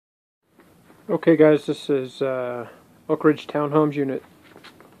Okay guys, this is Oak Ridge Townhomes Unit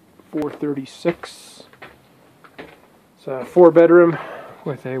 436. It's a 4-bedroom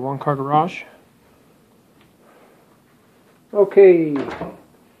with a 1-car garage. Okay,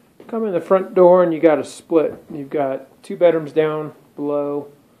 come in the front door and you got a split. You've got 2 bedrooms down below,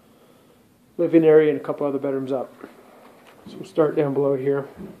 living area, and a couple other bedrooms up. So we'll start down below here.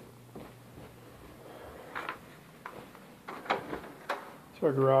 It's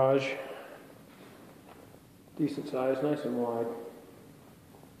our garage. Decent size, nice and wide.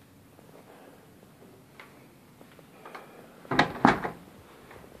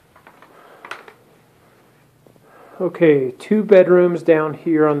 Okay, 2 bedrooms down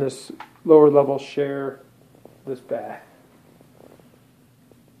here on this lower level share this bath.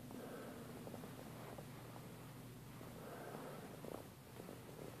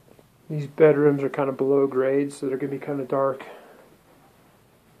 These bedrooms are kind of below grade, so they're going to be kind of dark.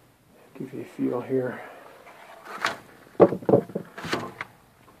 Give you a feel here.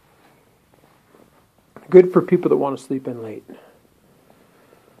 Good for people that want to sleep in late.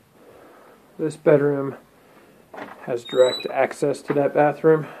 This bedroom has direct access to that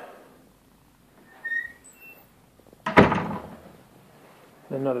bathroom.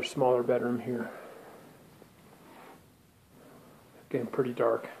 Another smaller bedroom here. Again, pretty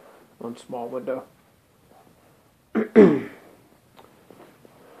dark. One small window.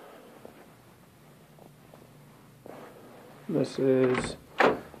 This is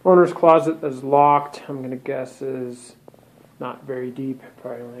owner's closet that's locked. I'm going to guess is not very deep.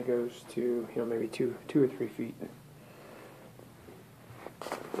 Probably only goes to, maybe 2 or 3 feet.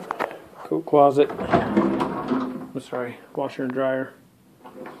 Coat closet. I'm sorry, washer and dryer.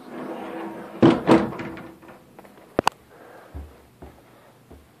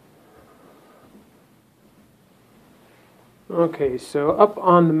 Okay, so up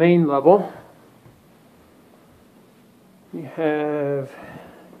on the main level, you have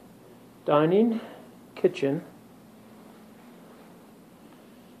dining, kitchen.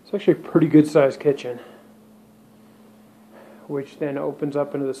 It's actually a pretty good sized kitchen, which then opens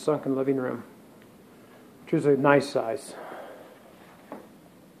up into the sunken living room, which is a nice size.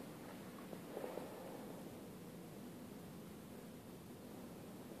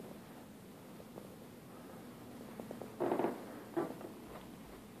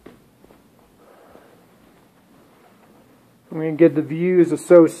 I'm going to give the views a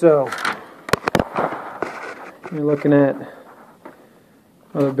so-so. You're looking at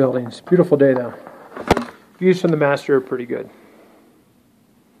other buildings. Beautiful day though. Views from the master are pretty good.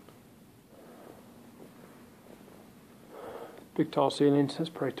 Big tall ceilings. That's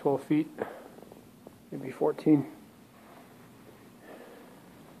probably 12 feet. Maybe 14.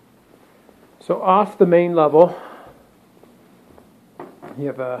 So off the main level, you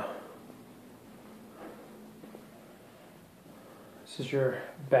have a... This is your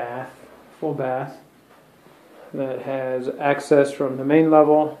bath, full bath, that has access from the main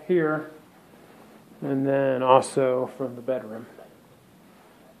level here, and then also from the bedroom.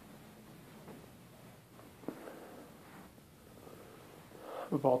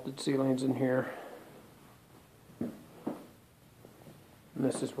 Vaulted ceilings in here. And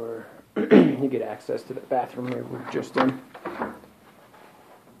this is where you get access to the bathroom we were just in.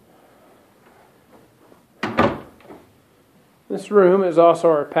 This room is also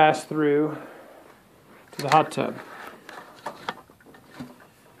our pass-through to the hot tub.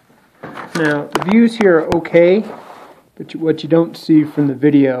 Now, the views here are okay, but what you don't see from the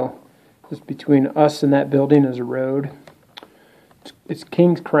video is between us and that building is a road. It's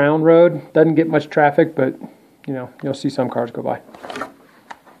King's Crown Road. Doesn't get much traffic, but you'll see some cars go by.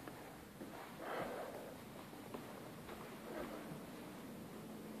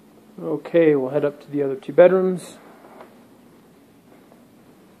 Okay, we'll head up to the other 2 bedrooms.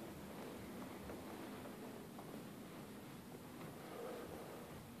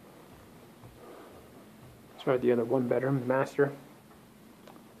 Sorry, the other 1-bedroom, the master.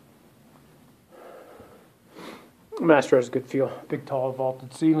 The master has a good feel. Big, tall,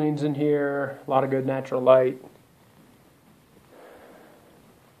 vaulted ceilings in here. A lot of good natural light.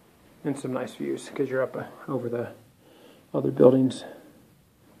 And some nice views because you're up over the other buildings.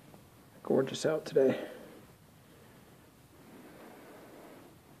 Gorgeous out today.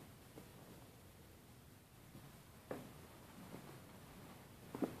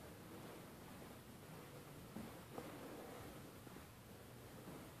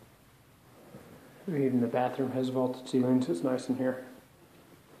 Even the bathroom has vaulted ceilings. It's nice in here.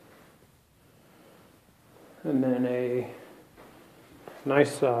 And then a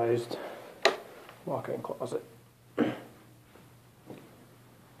nice sized walk-in closet.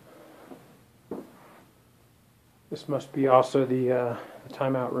 This must be also the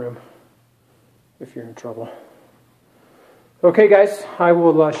timeout room if you're in trouble. Okay guys, I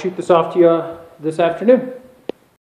will shoot this off to you this afternoon.